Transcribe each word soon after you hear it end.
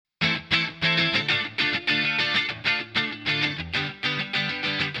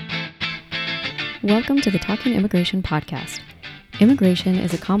Welcome to the Talking Immigration podcast. Immigration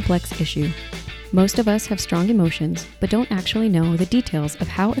is a complex issue. Most of us have strong emotions, but don't actually know the details of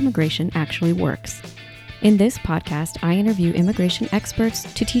how immigration actually works. In this podcast, I interview immigration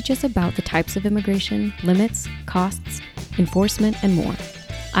experts to teach us about the types of immigration, limits, costs, enforcement, and more.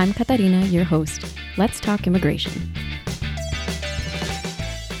 I'm Katarina, your host. Let's talk immigration.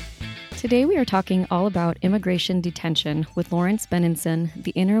 Today we are talking all about immigration detention with Lawrence Benenson, the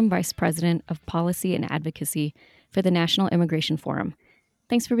Interim Vice President of Policy and Advocacy for the National Immigration Forum.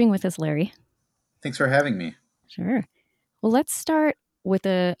 Thanks for being with us, Larry. Thanks for having me. Sure. Well, let's start with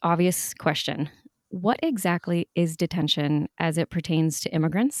the obvious question. What exactly is detention as it pertains to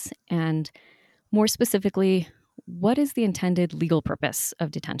immigrants? And more specifically, what is the intended legal purpose of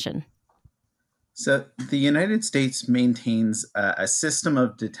detention? So, the United States maintains a system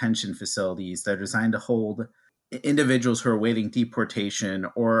of detention facilities that are designed to hold individuals who are awaiting deportation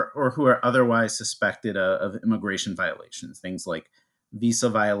or who are otherwise suspected of immigration violations, things like visa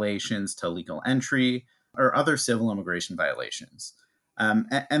violations to legal entry or other civil immigration violations.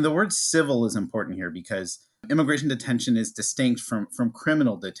 And the word civil is important here because immigration detention is distinct from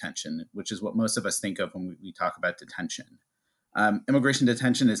criminal detention, which is what most of us think of when we talk about detention. Immigration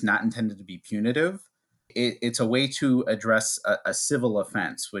detention is not intended to be punitive. It's a way to address a civil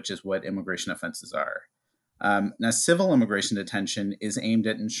offense, which is what immigration offenses are. Now, civil immigration detention is aimed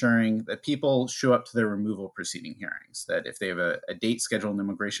at ensuring that people show up to their removal proceeding hearings, that if they have a date scheduled in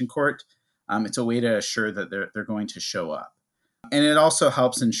immigration court, it's a way to assure that they're going to show up. And it also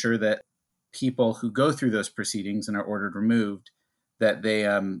helps ensure that people who go through those proceedings and are ordered removed, that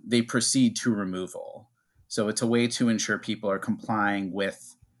they proceed to removal. So it's a way to ensure people are complying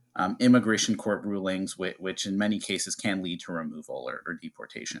with immigration court rulings, which in many cases can lead to removal or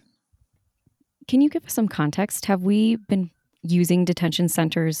deportation. Can you give us some context? Have we been using detention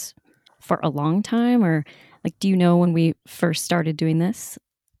centers for a long time, or do you know when we first started doing this?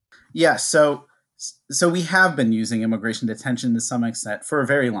 Yeah, so we have been using immigration detention to some extent for a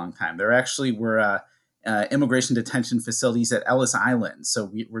very long time. There actually were immigration detention facilities at Ellis Island.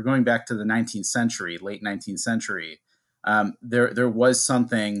 So we're going back to the 19th century, late 19th century. There was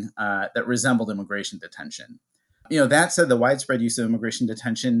something that resembled immigration detention. That said, the widespread use of immigration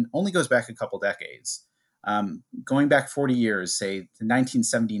detention only goes back a couple decades. Going back 40 years, say to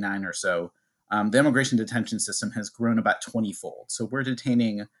 1979 or so, the immigration detention system has grown about 20-fold. So we're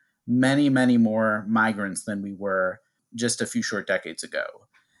detaining many, many more migrants than we were just a few short decades ago.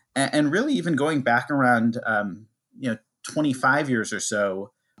 And really, even going back around 25 years or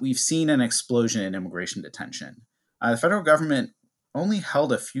so, we've seen an explosion in immigration detention. The federal government only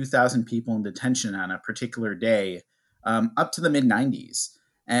held a few thousand people in detention on a particular day up to the mid-90s.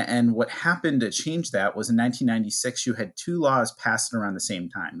 And what happened to change that was in 1996, you had two laws passed around the same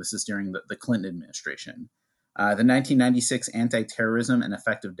time. This is during the Clinton administration. The 1996 Anti-Terrorism and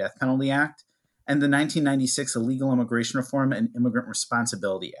Effective Death Penalty Act, and the 1996 Illegal Immigration Reform and Immigrant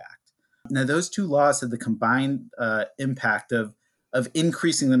Responsibility Act. Now, those two laws had the combined impact of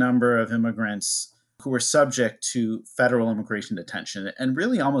increasing the number of immigrants who were subject to federal immigration detention. And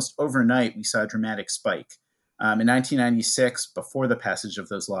really, almost overnight, we saw a dramatic spike. In 1996, before the passage of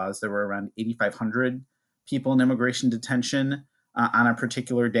those laws, there were around 8,500 people in immigration detention on a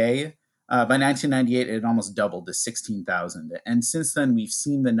particular day. By 1998, it had almost doubled to 16,000. And since then, we've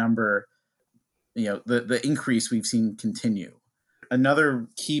seen the number, the increase we've seen continue. Another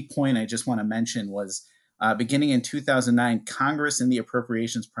key point I just want to mention was beginning in 2009, Congress in the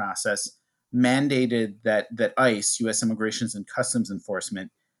appropriations process mandated that ICE, U.S. Immigration and Customs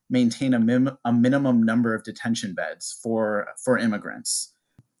Enforcement, maintain a minimum number of detention beds for immigrants.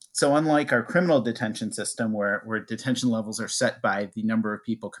 So unlike our criminal detention system, where detention levels are set by the number of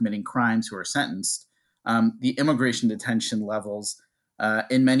people committing crimes who are sentenced, the immigration detention levels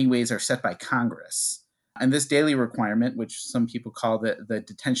in many ways are set by Congress. And this daily requirement, which some people call the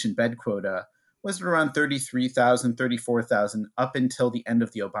detention bed quota, was around 33,000, 34,000 up until the end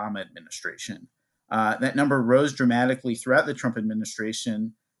of the Obama administration. That number rose dramatically throughout the Trump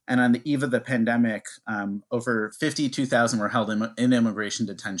administration. And on the eve of the pandemic, over 52,000 were held in immigration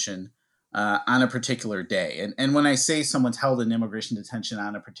detention on a particular day. And when I say someone's held in immigration detention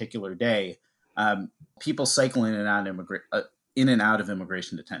on a particular day, people cycle in and out of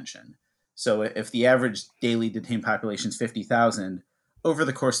immigration detention. So if the average daily detained population is 50,000, over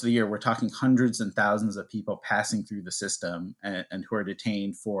the course of the year, we're talking hundreds and thousands of people passing through the system and who are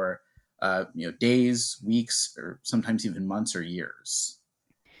detained for days, weeks, or sometimes even months or years.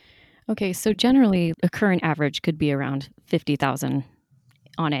 Okay, so generally, the current average could be around 50,000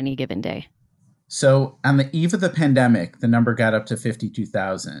 on any given day. So on the eve of the pandemic, the number got up to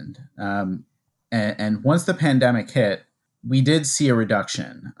 52,000. And once the pandemic hit, we did see a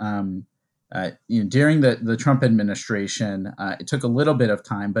reduction. During the Trump administration, it took a little bit of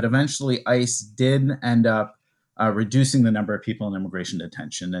time, but eventually ICE did end up reducing the number of people in immigration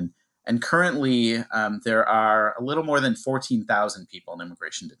detention. And currently, there are a little more than 14,000 people in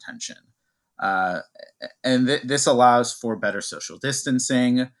immigration detention. And this allows for better social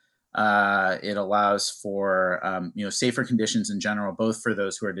distancing. It allows for safer conditions in general, both for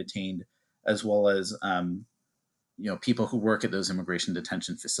those who are detained as well as people who work at those immigration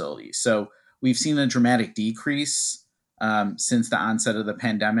detention facilities. So we've seen a dramatic decrease since the onset of the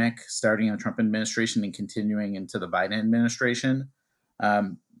pandemic, starting in the Trump administration and continuing into the Biden administration.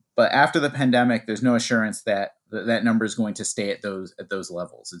 But after the pandemic, there's no assurance that that number is going to stay at those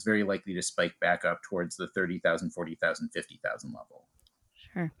levels. It's very likely to spike back up towards the 30,000, 40,000, 50,000 level.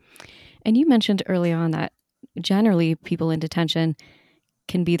 Sure. And you mentioned early on that generally people in detention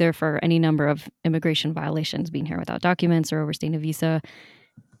can be there for any number of immigration violations, being here without documents or overstaying a visa.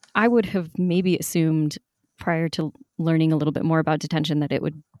 I would have maybe assumed prior to learning a little bit more about detention that it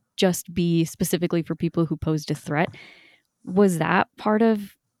would just be specifically for people who posed a threat. Was that part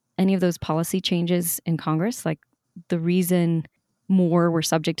of any of those policy changes in Congress? Like the reason more were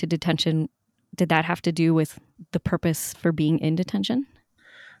subject to detention, did that have to do with the purpose for being in detention?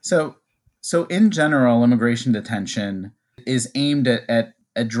 So in general, immigration detention is aimed at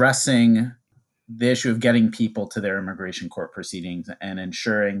addressing the issue of getting people to their immigration court proceedings and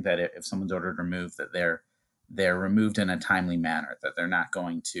ensuring that if someone's ordered removed, that they're removed in a timely manner, that they're not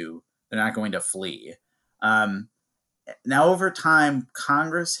going to flee. Now, over time,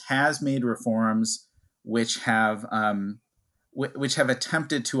 Congress has made reforms which have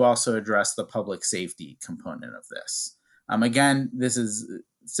attempted to also address the public safety component of this. Again, this is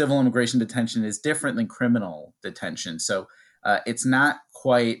civil immigration detention is different than criminal detention, so it's not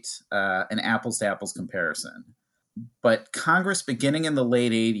quite an apples to apples comparison. But Congress, beginning in the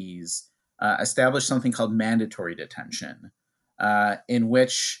late 80s, established something called mandatory detention, in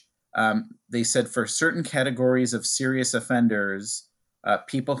which they said for certain categories of serious offenders,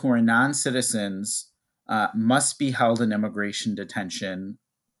 people who are non-citizens must be held in immigration detention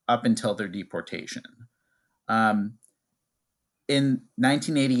up until their deportation. In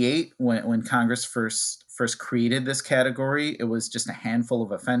 1988, when Congress first created this category, it was just a handful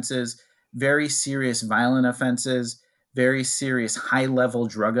of offenses, very serious violent offenses, very serious high-level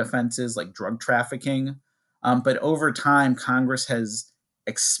drug offenses like drug trafficking. But over time, Congress has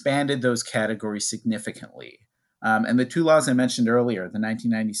expanded those categories significantly. And the two laws I mentioned earlier, the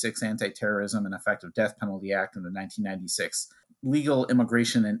 1996 Anti-Terrorism and Effective Death Penalty Act and the 1996 Legal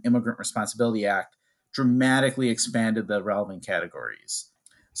Immigration and Immigrant Responsibility Act, dramatically expanded the relevant categories.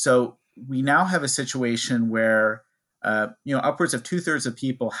 So we now have a situation where upwards of 2/3 of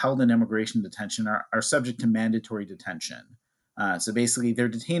people held in immigration detention are subject to mandatory detention. So basically, they're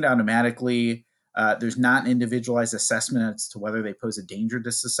detained automatically. There's not an individualized assessment as to whether they pose a danger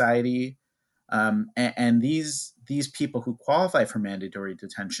to society. And these people who qualify for mandatory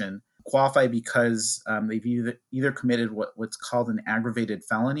detention qualify because they've either committed what's called an aggravated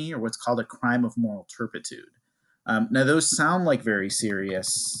felony or what's called a crime of moral turpitude. Now, those sound like very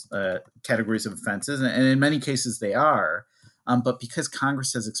serious categories of offenses, and in many cases they are. But because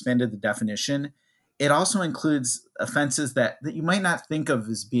Congress has expanded the definition, it also includes offenses that you might not think of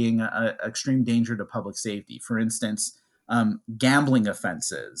as being an extreme danger to public safety. For instance, gambling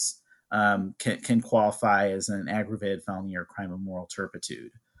offenses can qualify as an aggravated felony or crime of moral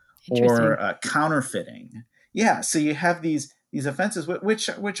turpitude. Or counterfeiting. Yeah, so you have these offenses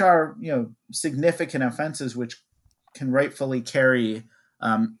which are significant offenses which can rightfully carry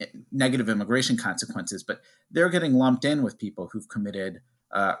negative immigration consequences, but they're getting lumped in with people who've committed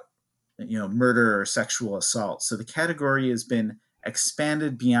murder or sexual assault. So the category has been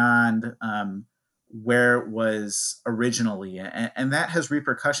expanded beyond where it was originally, and that has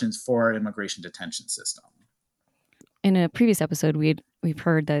repercussions for our immigration detention system. In a previous episode, we've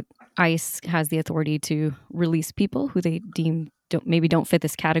heard that ICE has the authority to release people who they deem don't fit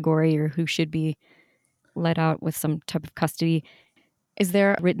this category or who should be let out with some type of custody. Is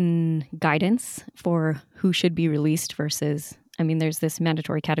there written guidance for who should be released versus, there's this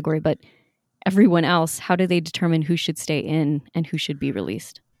mandatory category, but everyone else, how do they determine who should stay in and who should be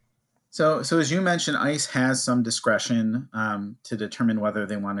released? So as you mentioned, ICE has some discretion to determine whether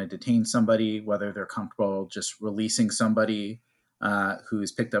they want to detain somebody, whether they're comfortable just releasing somebody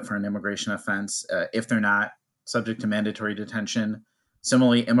who's picked up for an immigration offense if they're not subject to mandatory detention.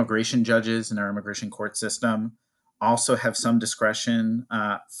 Similarly, immigration judges in our immigration court system also have some discretion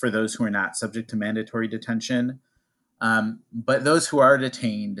for those who are not subject to mandatory detention. But those who are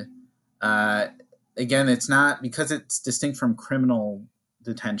detained, again, it's not, because it's distinct from criminal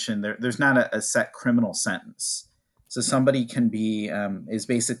detention. There's not a set criminal sentence. So somebody can be is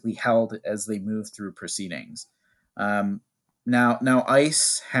basically held as they move through proceedings. Um, now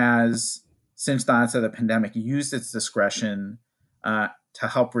ICE has, since the onset of the pandemic, used its discretion to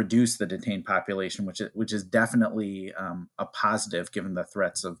help reduce the detained population, which is definitely a positive given the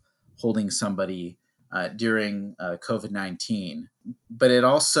threats of holding somebody during COVID-19. But it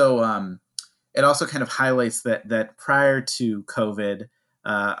also kind of highlights that prior to COVID,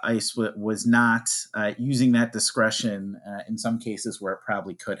 ICE was not using that discretion in some cases where it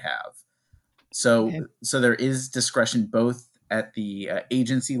probably could have. So, Okay. so there is discretion both at the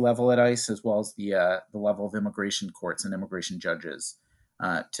agency level at ICE as well as the level of immigration courts and immigration judges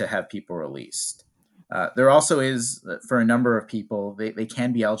to have people released. There also is, for a number of people, they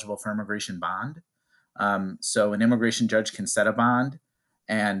can be eligible for immigration bond. So an immigration judge can set a bond,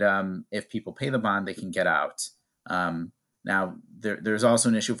 and if people pay the bond, they can get out. Now, there's also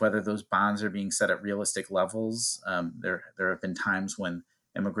an issue of whether those bonds are being set at realistic levels. There have been times when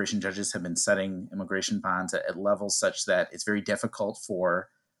immigration judges have been setting immigration bonds at levels such that it's very difficult for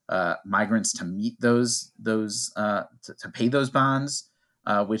migrants to meet to pay those bonds,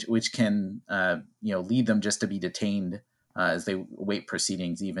 which can lead them just to be detained as they await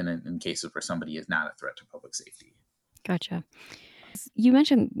proceedings, even in cases where somebody is not a threat to public safety. Gotcha. You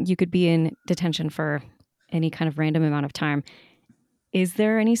mentioned you could be in detention for any kind of random amount of time. Is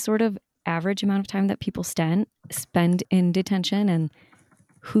there any sort of average amount of time that people spend in detention, and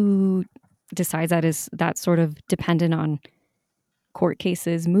who decides that? Is that sort of dependent on court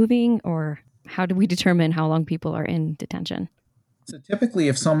cases moving, or how do we determine how long people are in detention? So typically,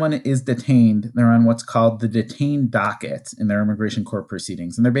 if someone is detained, they're on what's called the detained docket in their immigration court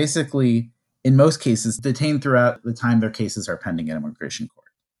proceedings. And they're basically, in most cases, detained throughout the time their cases are pending in immigration court.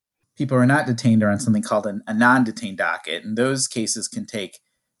 People who are not detained are on something called a non-detained docket. And those cases can take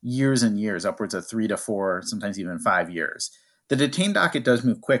years and years, upwards of 3 to 4, sometimes even 5 years. The detained docket does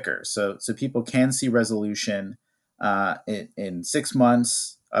move quicker. So people can see resolution in 6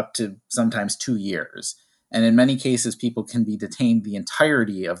 months up to sometimes 2 years. And in many cases, people can be detained the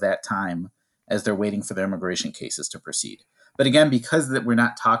entirety of that time as they're waiting for their immigration cases to proceed. But again, because that we're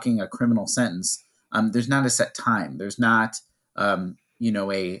not talking a criminal sentence, there's not a set time. There's not a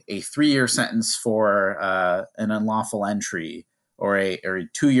 3-year sentence for an unlawful entry, or a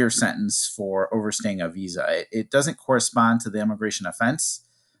 2-year sentence for overstaying a visa. It doesn't correspond to the immigration offense.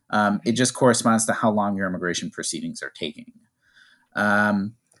 It just corresponds to how long your immigration proceedings are taking.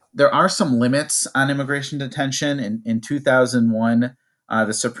 There are some limits on immigration detention. In 2001,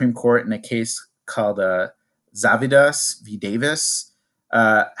 the Supreme Court, in a case called Zavidas v. Davis,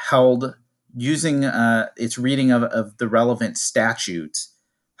 held, using its reading of the relevant statute,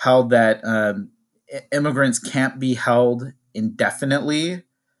 held that immigrants can't be held indefinitely.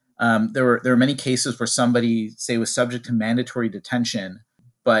 There were many cases where somebody, say, was subject to mandatory detention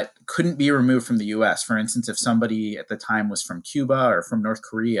but couldn't be removed from the U.S. For instance, if somebody at the time was from Cuba or from North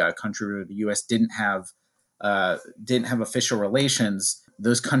Korea, a country where the U.S. didn't have official relations,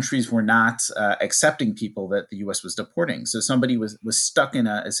 those countries were not accepting people that the U.S. was deporting. So somebody was stuck in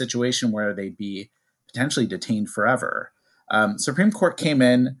a situation where they'd be potentially detained forever. Supreme Court came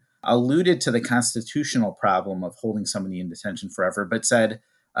in, alluded to the constitutional problem of holding somebody in detention forever, but said,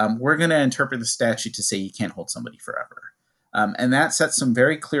 we're going to interpret the statute to say you can't hold somebody forever. And that sets some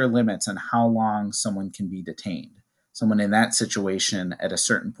very clear limits on how long someone can be detained. Someone in that situation at a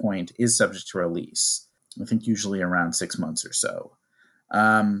certain point is subject to release, I think usually around 6 months or so.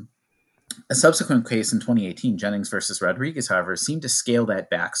 A subsequent case in 2018, Jennings versus Rodriguez, however, seemed to scale that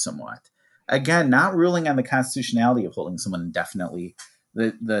back somewhat. Again, not ruling on the constitutionality of holding someone indefinitely.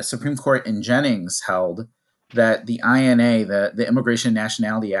 The Supreme Court in Jennings held that the INA, the Immigration and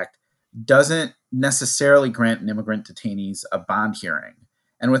Nationality Act, doesn't necessarily grant an immigrant detainees a bond hearing.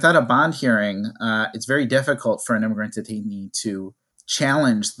 And without a bond hearing, it's very difficult for an immigrant detainee to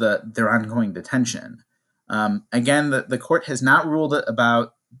challenge their ongoing detention. Again, the court has not ruled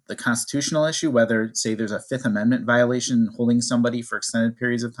about the constitutional issue, whether, say, there's a Fifth Amendment violation holding somebody for extended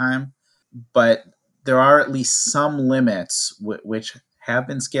periods of time, but there are at least some limits which have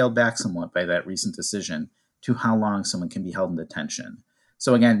been scaled back somewhat by that recent decision to how long someone can be held in detention.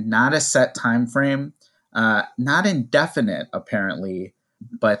 So again, not a set time frame, not indefinite apparently,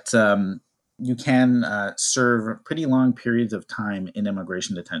 but you can serve pretty long periods of time in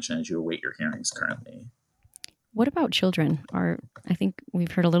immigration detention as you await your hearings currently. What about children? I think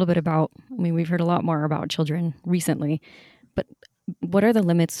we've heard a little bit about, we've heard a lot more about children recently, but what are the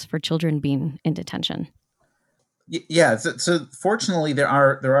limits for children being in detention? Yeah. So fortunately, there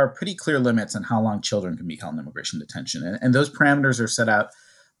are pretty clear limits on how long children can be held in immigration detention, and those parameters are set out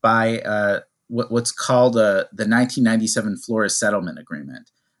by what's called the 1997 Flores Settlement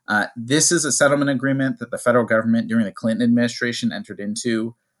Agreement. This is a settlement agreement that the federal government during the Clinton administration entered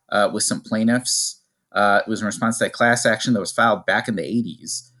into with some plaintiffs. It was in response to a class action that was filed back in the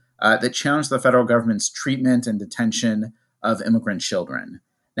 80s that challenged the federal government's treatment and detention of immigrant children.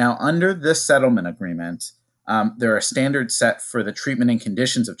 Now, under this settlement agreement, there are standards set for the treatment and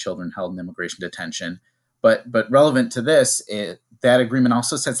conditions of children held in immigration detention. But relevant to this, that agreement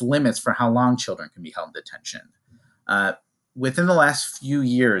also sets limits for how long children can be held in detention. Uh, Within the last few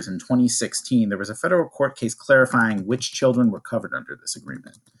years, in 2016, there was a federal court case clarifying which children were covered under this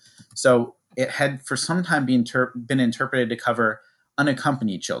agreement. So it had for some time been interpreted to cover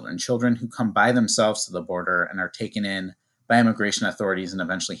unaccompanied children, children who come by themselves to the border and are taken in by immigration authorities and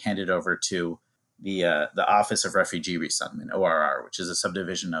eventually handed over to the Office of Refugee Resettlement, ORR, which is a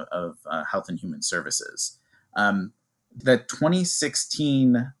subdivision of Health and Human Services. The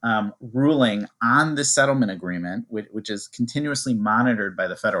 2016 ruling on the settlement agreement, which is continuously monitored by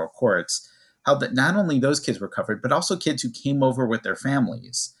the federal courts, held that not only those kids were covered, but also kids who came over with their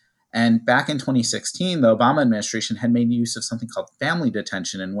families. And back in 2016, the Obama administration had made use of something called family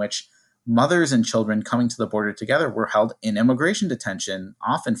detention, in which mothers and children coming to the border together were held in immigration detention,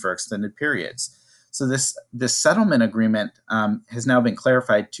 often for extended periods. So this settlement agreement has now been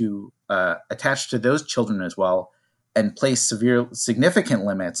clarified to attach to those children as well, and place significant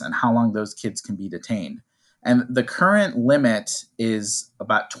limits on how long those kids can be detained. And the current limit is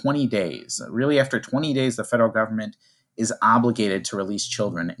about 20 days. Really, after 20 days, the federal government is obligated to release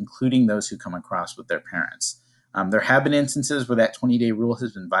children, including those who come across with their parents. There have been instances where that 20-day rule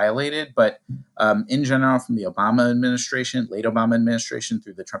has been violated, but in general, from the Obama administration, late Obama administration,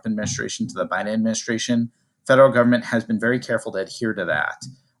 through the Trump administration to the Biden administration, federal government has been very careful to adhere to that,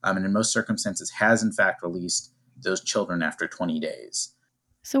 and in most circumstances has in fact released those children after 20 days.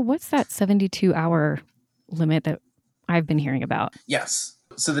 So what's that 72-hour limit that I've been hearing about? Yes.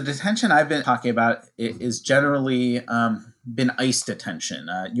 So the detention I've been talking about is generally been ICE detention,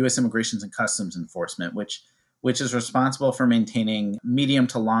 U.S. Immigration and Customs Enforcement, which is responsible for maintaining medium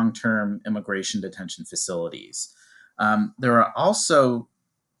to long-term immigration detention facilities. There are also,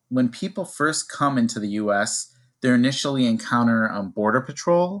 when people first come into the U.S., they initially encounter Border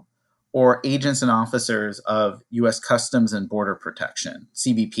Patrol or agents and officers of U.S. Customs and Border Protection,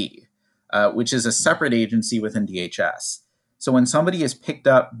 CBP, which is a separate agency within DHS. So when somebody is picked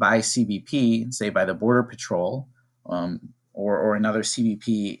up by CBP, say by the Border Patrol or another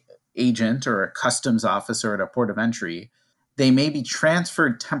CBP agent or a customs officer at a port of entry, they may be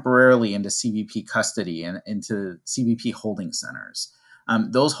transferred temporarily into CBP custody and into CBP holding centers.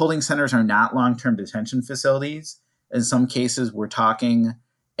 Those holding centers are not long-term detention facilities. In some cases, we're talking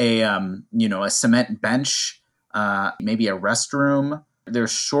a cement bench, maybe a restroom. They're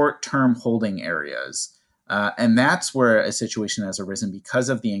short-term holding areas. And that's where a situation has arisen because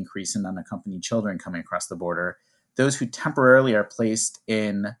of the increase in unaccompanied children coming across the border. Those who temporarily are placed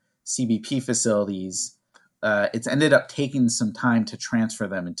in CBP facilities, it's ended up taking some time to transfer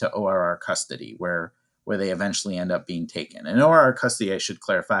them into ORR custody, where they eventually end up being taken. And ORR custody, I should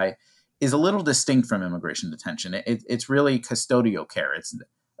clarify, is a little distinct from immigration detention. It's really custodial care. It's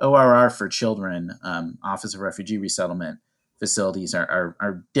ORR for children, Office of Refugee Resettlement facilities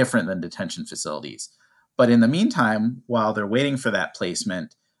are different than detention facilities. But in the meantime, while they're waiting for that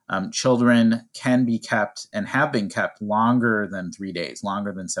placement, children can be kept and have been kept longer than 3 days,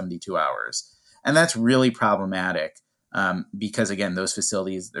 longer than 72 hours. And that's really problematic because, again, those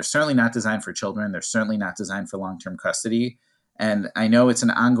facilities, they're certainly not designed for children. They're certainly not designed for long-term custody. And I know it's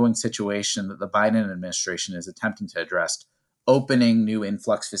an ongoing situation that the Biden administration is attempting to address, opening new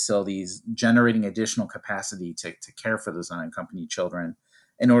influx facilities, generating additional capacity to care for those unaccompanied children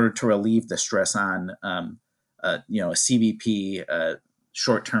in order to relieve the stress on a CBP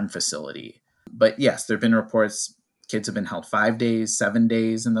short-term facility. But yes, there have been reports kids have been held 5 days, 7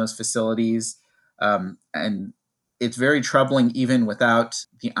 days in those facilities. And it's very troubling even without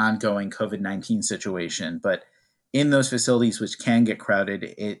the ongoing COVID-19 situation. But in those facilities, which can get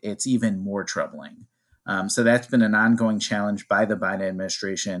crowded, it's even more troubling. So that's been an ongoing challenge by the Biden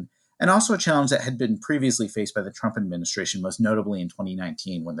administration, and also a challenge that had been previously faced by the Trump administration, most notably in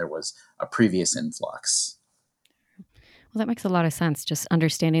 2019 when there was a previous influx. Well, that makes a lot of sense, just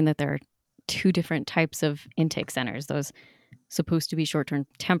understanding that there are two different types of intake centers, those supposed to be short-term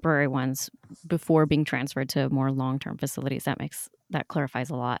temporary ones before being transferred to more long-term facilities. That clarifies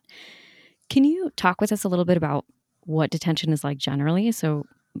a lot. Can you talk with us a little bit about what detention is like generally? So,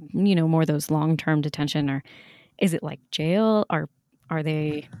 more those long-term detention, or Is it like jail? Are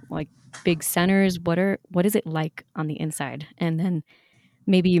they like big centers? What is it like on the inside? And then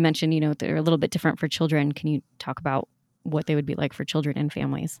maybe you mentioned, they're a little bit different for children. Can you talk about what they would be like for children and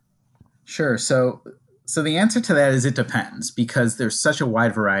families? Sure. So the answer to that is it depends because there's such a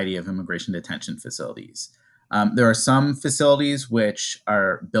wide variety of immigration detention facilities. There are some facilities which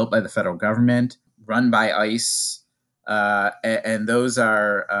are built by the federal government, run by ICE, and those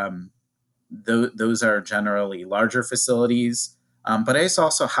are generally larger facilities. But ICE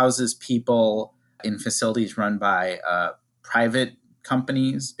also houses people in facilities run by private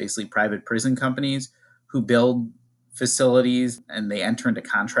companies, basically private prison companies, who build facilities and they enter into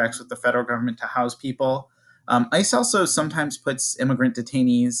contracts with the federal government to house people. ICE also sometimes puts immigrant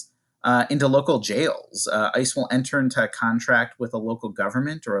detainees into local jails. ICE will enter into a contract with a local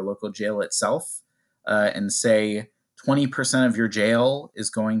government or a local jail itself and say 20% of your jail is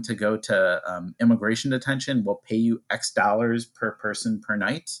going to go to immigration detention. We'll pay you X dollars per person per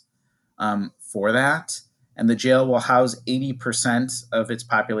night for that. And the jail will house 80% of its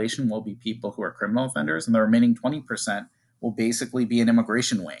population will be people who are criminal offenders, and the remaining 20% will basically be an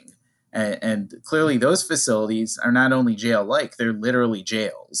immigration wing. And clearly, those facilities are not only jail-like; they're literally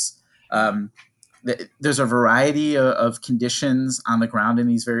jails. There's a variety of conditions on the ground in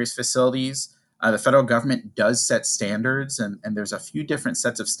these various facilities. The federal government does set standards, and there's a few different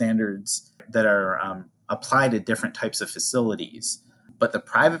sets of standards that are applied to different types of facilities. But the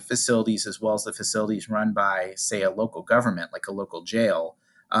private facilities, as well as the facilities run by, say, a local government, like a local jail,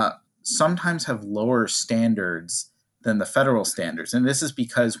 sometimes have lower standards than the federal standards. And this is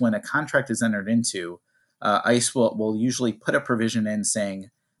because when a contract is entered into, ICE will usually put a provision in saying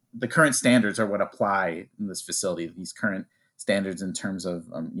the current standards are what apply in this facility, these current standards in terms of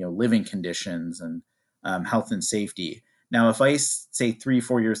living conditions and health and safety. Now, if ICE, say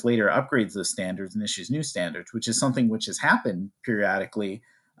 3-4 years later, upgrades those standards and issues new standards, which is something which has happened periodically,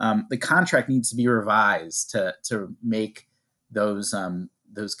 the contract needs to be revised to make those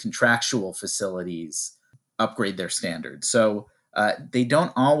contractual facilities upgrade their standards. So they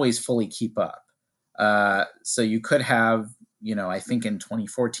don't always fully keep up. So you could have, I think in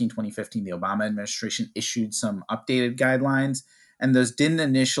 2014, 2015, the Obama administration issued some updated guidelines, and those didn't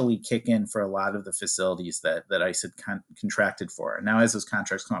initially kick in for a lot of the facilities that ICE had contracted for. Now, as those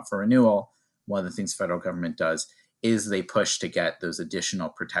contracts come up for renewal, one of the things the federal government does is they push to get those additional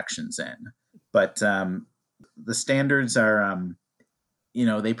protections in. But the standards are,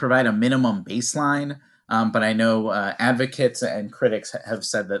 they provide a minimum baseline. But I know advocates and critics have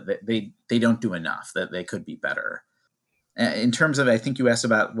said that they don't do enough, that they could be better. In terms of, I think you asked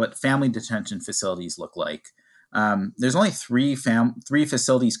about what family detention facilities look like. There's only three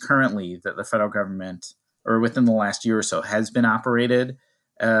facilities currently that the federal government, or within the last year or so, has been operated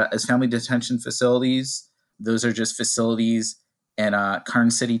as family detention facilities. Those are just facilities in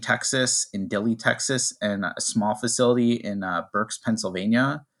Karn City, Texas, in Dilley, Texas, and a small facility in Berks,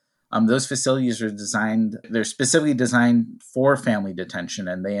 Pennsylvania. Those facilities they're specifically designed for family detention,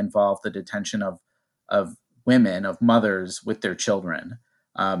 and they involve the detention of women, of mothers with their children.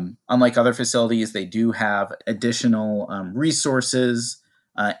 Unlike other facilities, they do have additional resources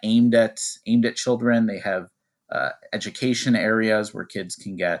aimed at children. They have education areas where kids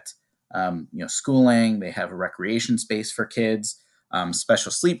can get schooling. They have a recreation space for kids,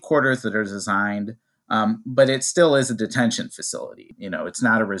 special sleep quarters that are designed. But it still is a detention facility. It's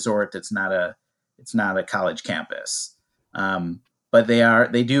not a resort. It's not a college campus. But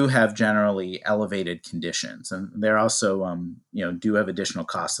they do have generally elevated conditions, and they're also do have additional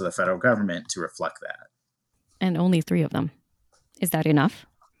costs to the federal government to reflect that. And only 3 of them. Is that enough?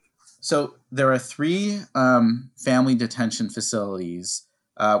 So there are 3 family detention facilities.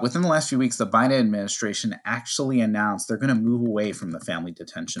 Within the last few weeks, the Biden administration actually announced they're going to move away from the family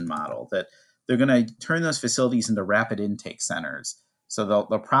detention model, that they're going to turn those facilities into rapid intake centers. So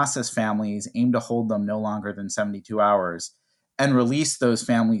they'll process families, aim to hold them no longer than 72 hours, and release those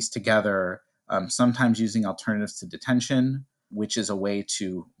families together, sometimes using alternatives to detention, which is a way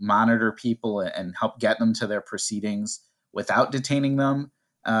to monitor people and help get them to their proceedings without detaining them,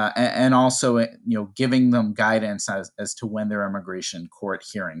 and also giving them guidance as to when their immigration court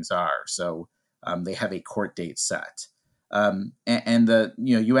hearings are. So they have a court date set.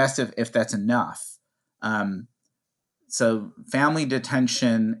 You asked if that's enough. So family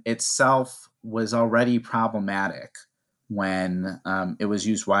detention itself was already problematic when it was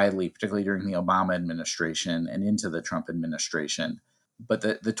used widely, particularly during the Obama administration and into the Trump administration. But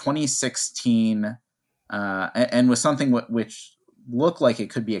the 2016 and was something which looked like it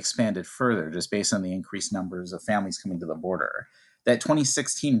could be expanded further just based on the increased numbers of families coming to the border. That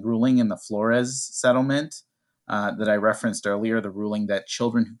 2016 ruling in the Flores settlement that I referenced earlier, the ruling that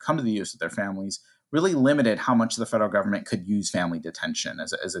children who come to the U.S. with their families really limited how much the federal government could use family detention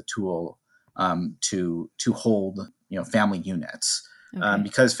as a tool to hold family units. Okay.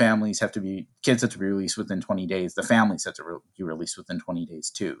 Because kids have to be released within 20 days, the families have to be released within 20 days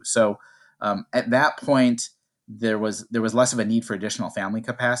too. So at that point, there was less of a need for additional family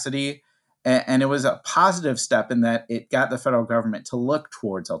capacity. And it was a positive step in that it got the federal government to look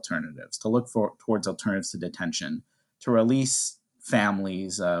towards alternatives, towards alternatives to detention, to release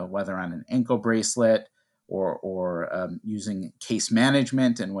families, whether on an ankle bracelet or using case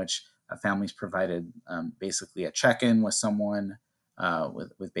management, in which families provided basically a check-in with someone,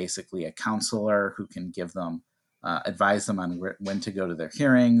 with basically a counselor who can give them, advise them on when to go to their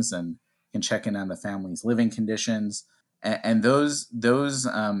hearings, and can check in on the family's living conditions. And those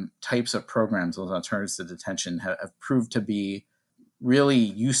types of programs, those alternatives to detention, have proved to be really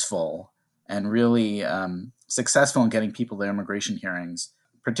useful and really successful in getting people to immigration hearings,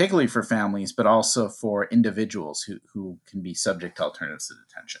 particularly for families, but also for individuals who can be subject to alternatives to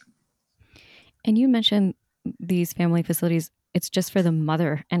detention. And you mentioned these family facilities, it's just for the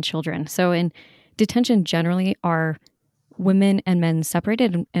mother and children. So in detention, generally, are women and men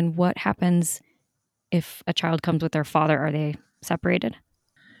separated? And what happens if a child comes with their father? Are they separated?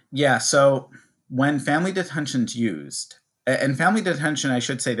 Yeah, so when family detention's used, and family detention, I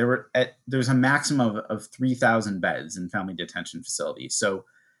should say, there's a maximum of 3,000 beds in family detention facilities. So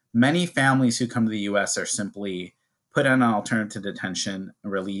many families who come to the U.S. are simply put on an alternative to detention,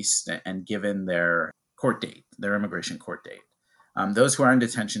 released, and given their court date, their immigration court date. Those who are in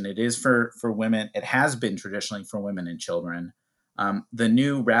detention, it is for women. It has been traditionally for women and children. The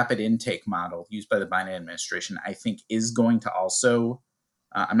new rapid intake model used by the Biden administration, I think, is going to also,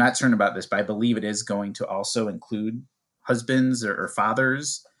 I'm not certain about this, but I believe it is going to also include husbands or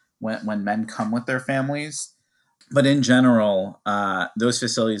fathers when men come with their families. But in general, those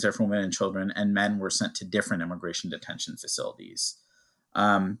facilities are for women and children, and men were sent to different immigration detention facilities.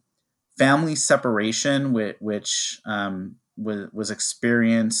 Family separation, which was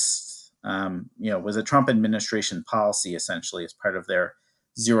experienced, was a Trump administration policy, essentially, as part of their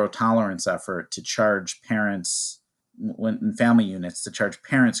zero tolerance effort to charge parents, in family units, to charge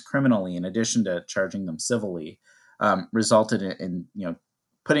parents criminally in addition to charging them civilly, resulted in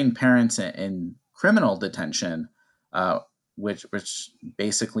putting parents in criminal detention, which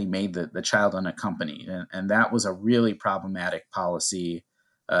basically made the child unaccompanied, and that was a really problematic policy,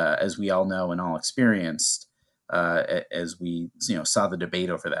 as we all know and all experienced, as we saw the debate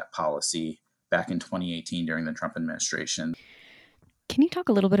over that policy back in 2018 during the Trump administration. Can you talk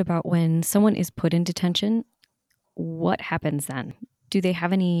a little bit about when someone is put in detention? What happens then? Do they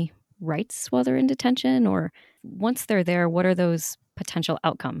have any rights while they're in detention? Or once they're there, what are those potential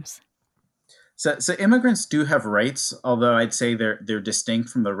outcomes? So immigrants do have rights, although I'd say they're distinct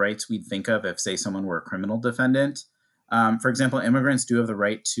from the rights we'd think of if, say, someone were a criminal defendant. For example, immigrants do have the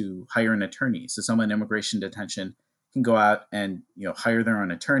right to hire an attorney. So someone in immigration detention can go out and hire their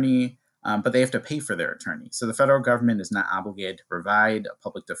own attorney, but they have to pay for their attorney. So the federal government is not obligated to provide a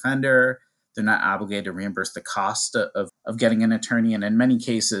public defender. They're not obligated to reimburse the cost of getting an attorney. And in many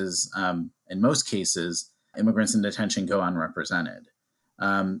cases, in most cases, immigrants in detention go unrepresented.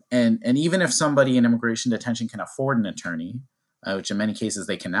 And even if somebody in immigration detention can afford an attorney, which in many cases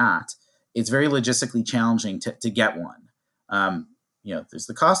they cannot, it's very logistically challenging to get one. There's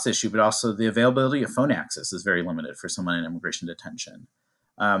the cost issue, but also the availability of phone access is very limited for someone in immigration detention.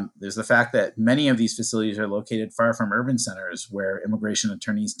 There's the fact that many of these facilities are located far from urban centers where immigration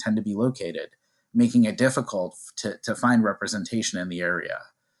attorneys tend to be located, making it difficult to find representation in the area.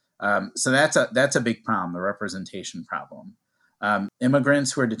 So that's a big problem, the representation problem.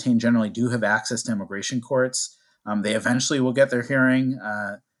 Immigrants who are detained generally do have access to immigration courts. They eventually will get their hearing.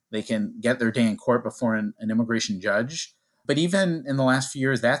 They can get their day in court before an immigration judge. But even in the last few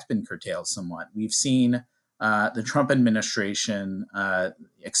years, that's been curtailed somewhat. We've seen the Trump administration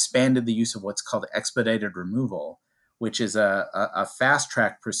expanded the use of what's called expedited removal, which is a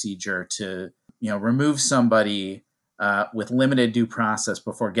fast-track procedure to remove somebody with limited due process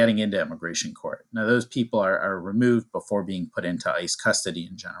before getting into immigration court. Now, those people are removed before being put into ICE custody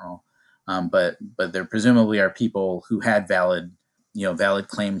in general, but there presumably are people who had valid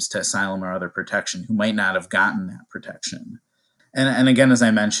claims to asylum or other protection who might not have gotten that protection. And again, as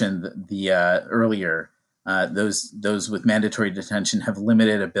I mentioned earlier, those with mandatory detention have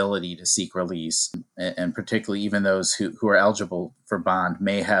limited ability to seek release, and particularly even those who are eligible for bond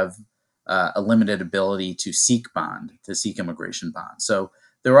may have a limited ability to seek immigration bond. So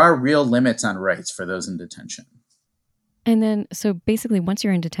there are real limits on rights for those in detention. And then, so basically, once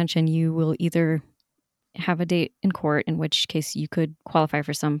you're in detention, you will either have a date in court, in which case you could qualify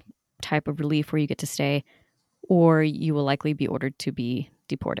for some type of relief where you get to stay, or you will likely be ordered to be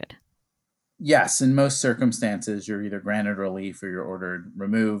deported. Yes, in most circumstances, you're either granted relief or you're ordered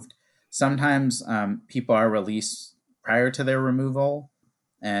removed. Sometimes people are released prior to their removal,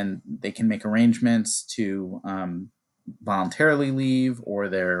 and they can make arrangements to voluntarily leave, or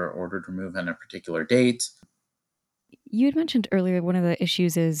they're ordered removed on a particular date. You had mentioned earlier one of the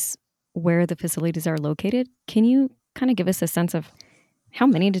issues is where the facilities are located. Can you kind of give us a sense of how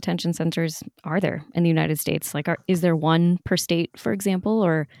many detention centers are there in the United States? Like, is there one per state, for example?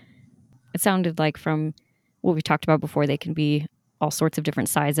 Or it sounded like from what we talked about before, they can be all sorts of different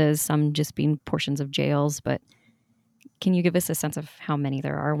sizes, some just being portions of jails. But can you give us a sense of how many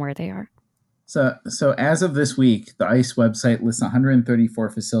there are and where they are? So as of this week, the ICE website lists 134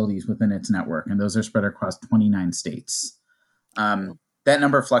 facilities within its network, and those are spread across 29 states. That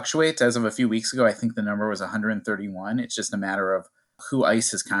number fluctuates. As of a few weeks ago, I think the number was 131. It's just a matter of who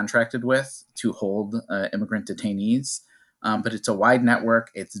ICE is contracted with to hold immigrant detainees. But it's a wide network.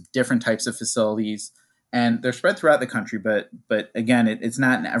 It's different types of facilities, and they're spread throughout the country. But again, it's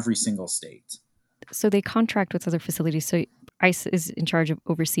not in every single state. So they contract with other facilities. So ICE is in charge of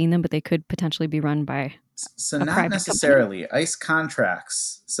overseeing them, but they could potentially be run by So a not private necessarily. company? ICE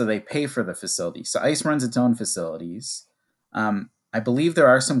contracts, so they pay for the facility. So ICE runs its own facilities. I believe there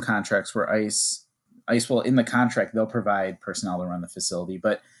are some contracts where ICE will, in the contract, they'll provide personnel to run the facility.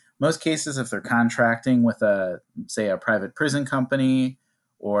 But most cases, if they're contracting with say a private prison company,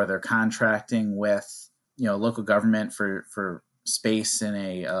 or they're contracting with local government for space in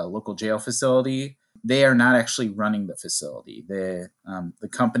a local jail facility, they are not actually running the facility. The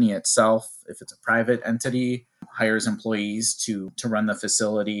company itself, if it's a private entity, hires employees to run the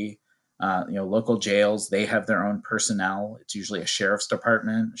facility. Local jails, they have their own personnel. It's usually a sheriff's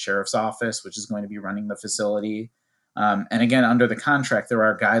department, a sheriff's office, which is going to be running the facility. And again, under the contract, there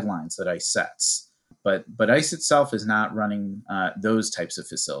are guidelines that ICE sets. But ICE itself is not running those types of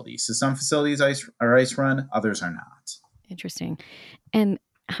facilities. So some facilities are ICE run, others are not. Interesting. And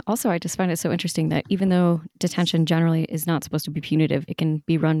also, I just find it so interesting that even though detention generally is not supposed to be punitive, it can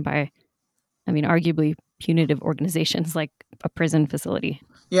be run by, arguably punitive organizations like a prison facility.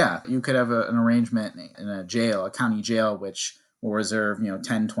 Yeah, you could have an arrangement in a jail, a county jail, which will reserve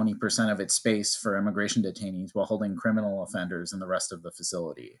 10-20% of its space for immigration detainees while holding criminal offenders in the rest of the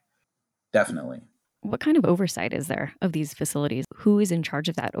facility. Definitely. What kind of oversight is there of these facilities? Who is in charge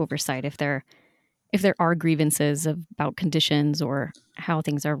of that oversight if there are grievances about conditions or how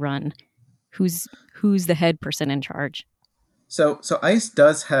things are run? Who's the head person in charge? So ICE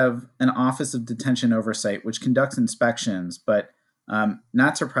does have an Office of Detention Oversight, which conducts inspections, but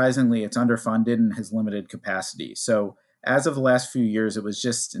not surprisingly, it's underfunded and has limited capacity. So as of the last few years, it was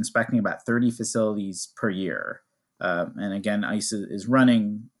just inspecting about 30 facilities per year. And again, ICE is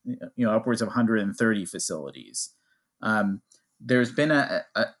running upwards of 130 facilities. There's been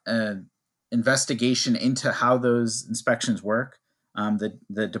a investigation into how those inspections work.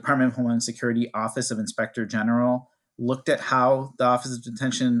 The Department of Homeland Security Office of Inspector General looked at how the Office of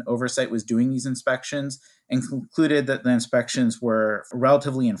Detention Oversight was doing these inspections and concluded that the inspections were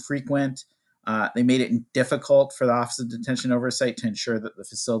relatively infrequent. They made it difficult for the Office of Detention Oversight to ensure that the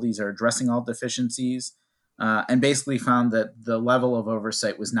facilities are addressing all deficiencies, and basically found that the level of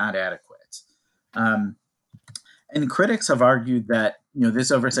oversight was not adequate. And critics have argued that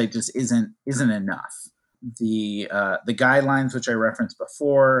this oversight just isn't enough. The guidelines, which I referenced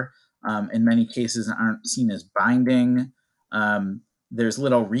before, in many cases aren't seen as binding. There's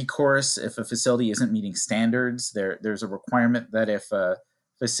little recourse if a facility isn't meeting standards. There's a requirement that if a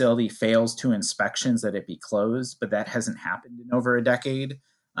facility fails 2 inspections, that it be closed, but that hasn't happened in over a decade,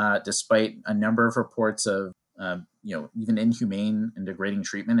 despite a number of reports of even inhumane and degrading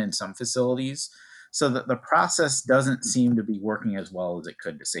treatment in some facilities. So the process doesn't seem to be working as well as it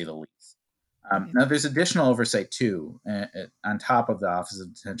could, to say the least. Now, there's additional oversight, too, on top of the Office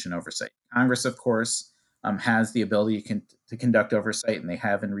of Detention Oversight. Congress, of course, has the ability to conduct oversight, and they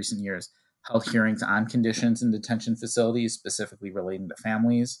have in recent years held hearings on conditions in detention facilities, specifically relating to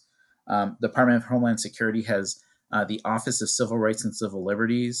families. The Department of Homeland Security has the Office of Civil Rights and Civil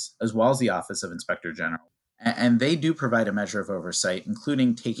Liberties, as well as the Office of Inspector General. And they do provide a measure of oversight,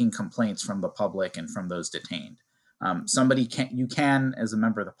 including taking complaints from the public and from those detained. You can, as a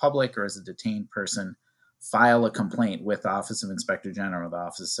member of the public or as a detained person, file a complaint with the Office of Inspector General, the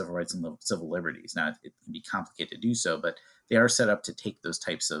Office of Civil Rights and Civil Liberties. Now, it can be complicated to do so, but they are set up to take those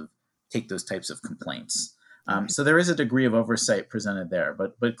types of complaints. So there is a degree of oversight presented there,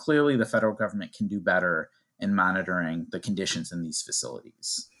 but clearly the federal government can do better in monitoring the conditions in these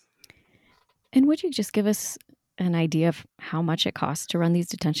facilities. And would you just give us an idea of how much it costs to run these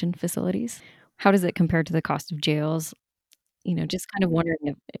detention facilities? How does it compare to the cost of jails? Just kind of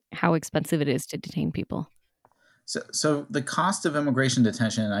wondering how expensive it is to detain people. So the cost of immigration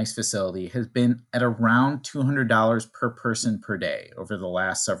detention in an ICE facility has been at around $200 per person per day over the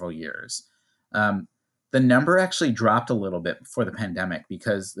last several years. Um, the number actually dropped a little bit before the pandemic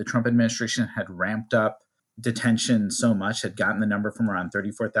because the Trump administration had ramped up detention so much, had gotten the number from around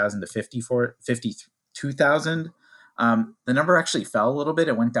 34,000 to 52,000. The number actually fell a little bit.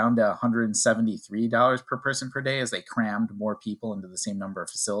 It went down to $173 per person per day as they crammed more people into the same number of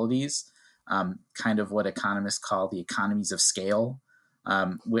facilities. Kind of what economists call the economies of scale,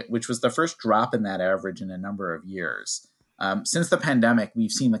 which was the first drop in that average in a number of years. Since the pandemic,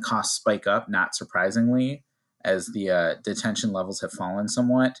 we've seen the costs spike up, not surprisingly, as the detention levels have fallen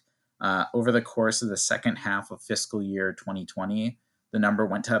somewhat. Over the course of the second half of fiscal year 2020, the number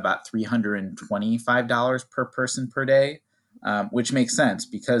went to about $325 per person per day, which makes sense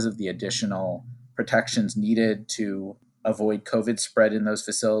because of the additional protections needed to avoid COVID spread in those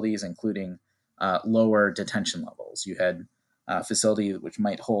facilities, including lower detention levels. You had a facility which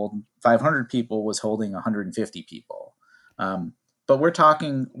might hold 500 people was holding 150 people. But we're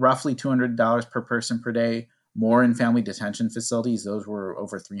talking roughly $200 per person per day. More in family detention facilities, those were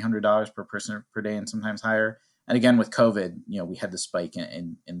over $300 per person per day and sometimes higher. And again, with COVID, we had the spike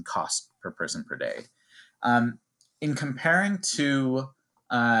in cost per person per day. In comparing to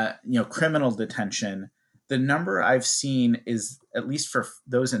criminal detention, the number I've seen is, at least for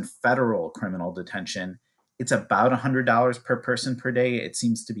those in federal criminal detention, it's about $100 per person per day. It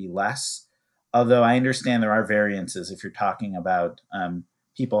seems to be less, although I understand there are variances if you're talking about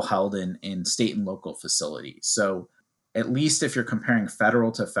people held in state and local facilities. So at least if you're comparing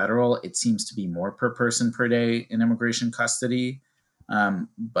federal to federal, it seems to be more per person per day in immigration custody.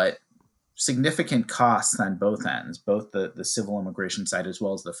 But significant costs on both ends, both the civil immigration side as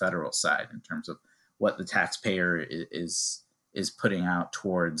well as the federal side, in terms of what the taxpayer is putting out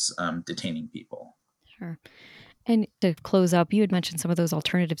towards detaining people. Sure. And to close up, you had mentioned some of those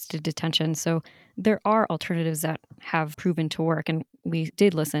alternatives to detention. So there are alternatives that have proven to work. And we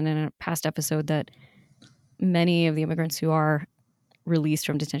did listen in a past episode that many of the immigrants who are released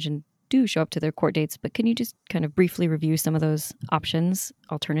from detention do show up to their court dates. But can you just kind of briefly review some of those options,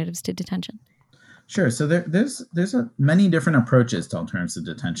 alternatives to detention? Sure. So there's many different approaches to alternatives to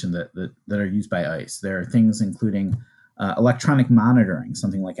detention that are used by ICE. There are things including electronic monitoring,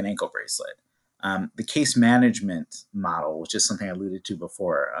 something like an ankle bracelet. The case management model, which is something I alluded to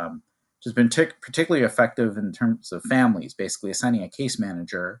before, has been particularly effective in terms of families, basically assigning a case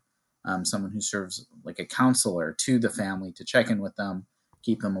manager, someone who serves like a counselor, to the family to check in with them,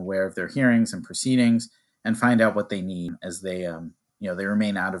 keep them aware of their hearings and proceedings, and find out what they need as they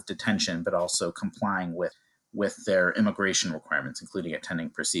remain out of detention, but also complying with their immigration requirements, including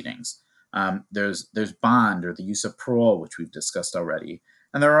attending proceedings. There's bond, or the use of parole, which we've discussed already.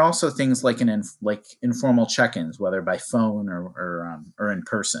 And there are also things like informal check-ins, whether by phone or in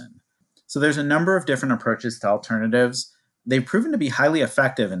person. So there's a number of different approaches to alternatives. They've proven to be highly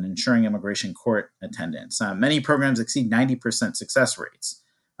effective in ensuring immigration court attendance. Many programs exceed 90% success rates.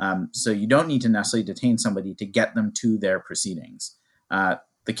 So you don't need to necessarily detain somebody to get them to their proceedings.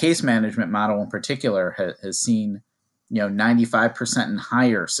 The case management model in particular has seen 95% and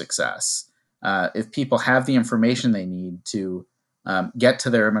higher success. If people have the information they need to get to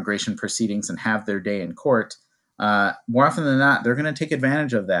their immigration proceedings and have their day in court, more often than not, they're going to take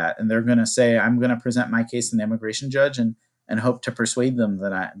advantage of that. And they're going to say, I'm going to present my case to the immigration judge and hope to persuade them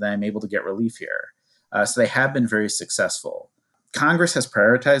that I'm able to get relief here. So they have been very successful. Congress has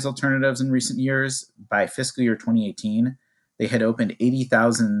prioritized alternatives in recent years. By fiscal year 2018, they had opened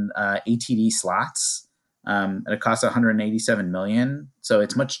 80,000 ATD slots at a cost of $187 million. So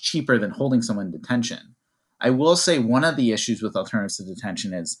it's much cheaper than holding someone in detention. I will say one of the issues with alternatives to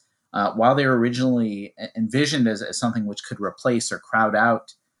detention is while they were originally envisioned as something which could replace or crowd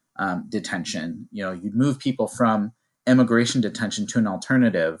out detention, you'd move people from immigration detention to an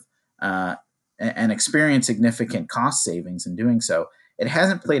alternative and experience significant cost savings in doing so. It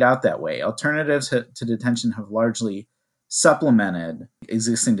hasn't played out that way. Alternatives to detention have largely supplemented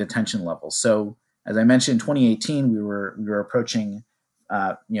existing detention levels. So as I mentioned, in 2018, we were approaching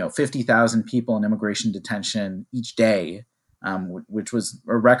 50,000 people in immigration detention each day, which was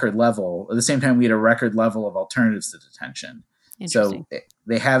a record level. At the same time, we had a record level of alternatives to detention. So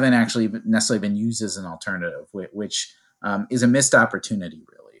they haven't actually necessarily been used as an alternative, which is a missed opportunity,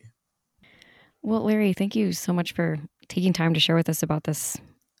 really. Well, Larry, thank you so much for taking time to share with us about this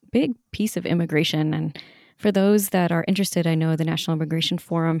big piece of immigration and For those that are interested, I know the National Immigration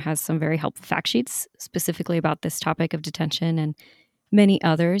Forum has some very helpful fact sheets specifically about this topic of detention and many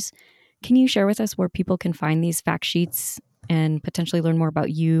others. Can you share with us where people can find these fact sheets and potentially learn more about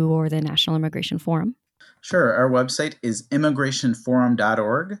you or the National Immigration Forum? Sure. Our website is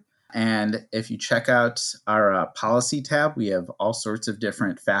immigrationforum.org. And if you check out our policy tab, we have all sorts of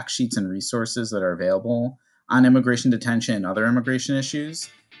different fact sheets and resources that are available on immigration detention and other immigration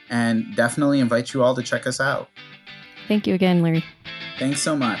issues. And definitely invite you all to check us out. Thank you again, Larry. Thanks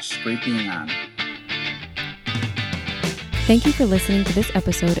so much. Great being on. Thank you for listening to this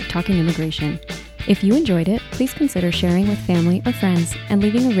episode of Talking Immigration. If you enjoyed it, please consider sharing with family or friends and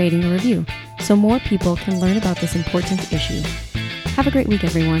leaving a rating or review so more people can learn about this important issue. Have a great week,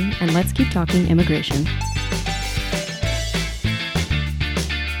 everyone, and let's keep talking immigration.